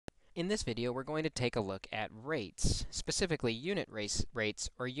In this video, we're going to take a look at rates, specifically unit rates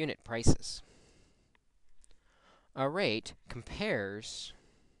or unit prices. A rate compares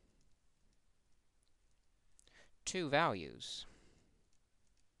two values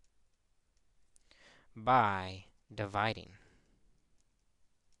by dividing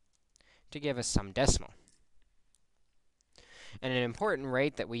to give us some decimal. And an important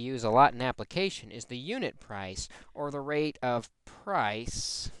rate that we use a lot in application is the unit price, or the rate of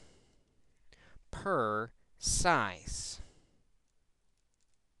price per size.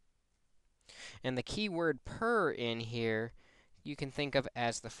 And the key word per in here you can think of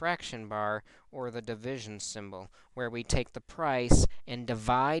as the fraction bar or the division symbol, where we take the price and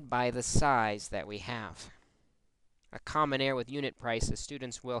divide by the size that we have. A common error with unit prices,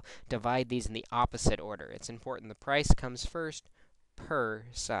 students will divide these in the opposite order. It's important the price comes first per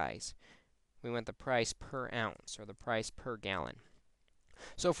size. We want the price per ounce or the price per gallon.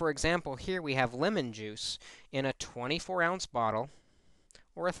 So for example, here we have lemon juice in a 24-ounce bottle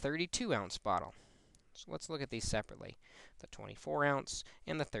or a 32-ounce bottle. So let's look at these separately, the 24-ounce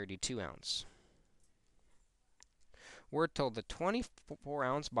and the 32-ounce. We're told the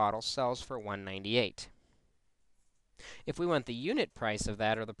 24-ounce bottle sells for $1.98. If we want the unit price of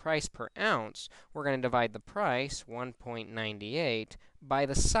that, or the price per ounce, we're going to divide the price, 1.98, by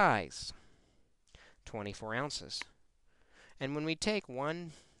the size, 24 ounces. And when we take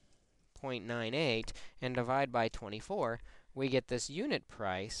 1.98 and divide by 24, we get this unit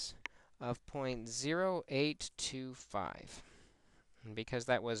price of 0.0825. And because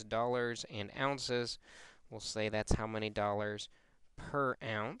that was dollars and ounces, we'll say that's how many dollars per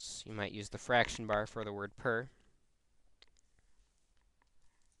ounce. You might use the fraction bar for the word per.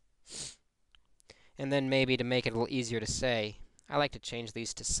 And then maybe to make it a little easier to say, I like to change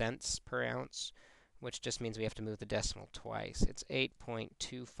these to cents per ounce, which just means we have to move the decimal twice. It's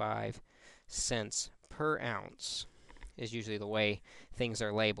 8.25 cents per ounce is usually the way things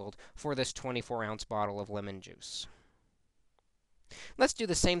are labeled for this 24-ounce bottle of lemon juice. Let's do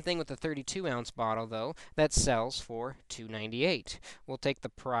the same thing with the 32-ounce bottle, though, that sells for $2.98. We'll take the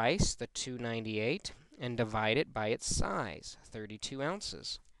price, the $2.98, and divide it by its size, 32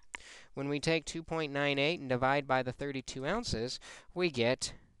 ounces. When we take 2.98 and divide by the 32 ounces, we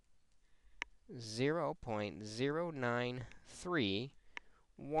get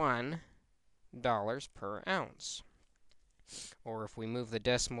 0.0931 dollars per ounce. Or if we move the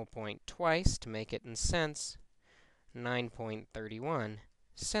decimal point twice to make it in cents, 9.31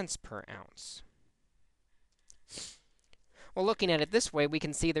 cents per ounce. Well, looking at it this way, we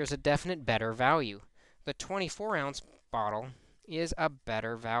can see there's a definite better value. The 24-ounce bottle is a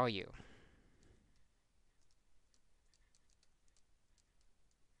better value.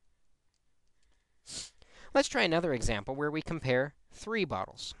 Let's try another example where we compare 3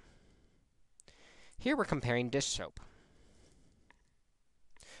 bottles. Here we're comparing dish soap.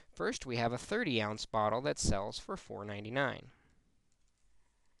 First, we have a 30-ounce bottle that sells for $4.99.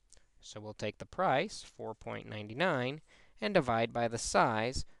 So we'll take the price, 4.99, and divide by the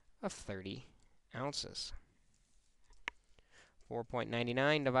size of 30 ounces.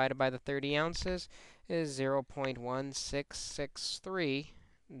 4.99 divided by the 30 ounces is 0.1663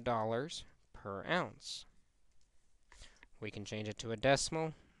 dollars per ounce. We can change it to a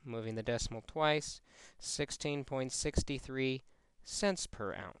decimal, moving the decimal twice, 16.63 cents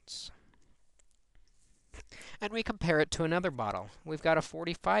per ounce. And we compare it to another bottle. We've got a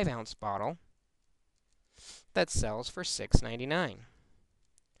 45-ounce bottle that sells for $6.99.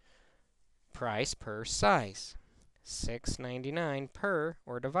 Price per size, $6.99 per,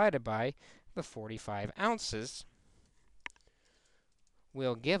 or divided by the 45 ounces,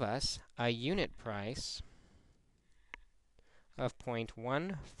 will give us a unit price of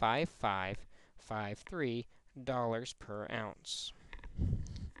 $0.15553 per ounce.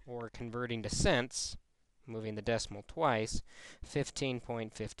 Or converting to cents, moving the decimal twice,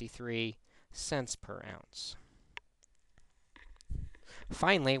 15.53 cents per ounce.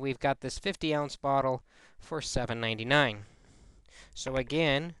 Finally, we've got this 50-ounce bottle for $7.99. So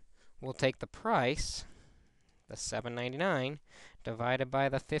again, we'll take the price, the $7.99, divided by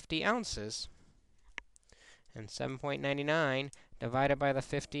the 50 ounces, and 7.99 divided by the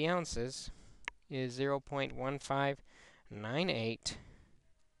 50 ounces is 0.1598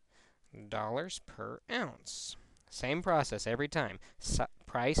 dollars per ounce. Same process every time.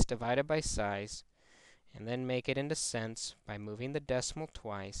 Price divided by size, and then make it into cents by moving the decimal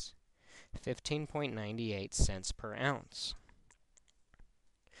twice, 15.98 cents per ounce.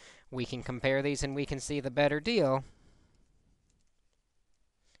 We can compare these and we can see the better deal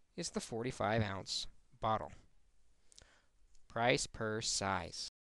is the 45-ounce bottle. Price per size.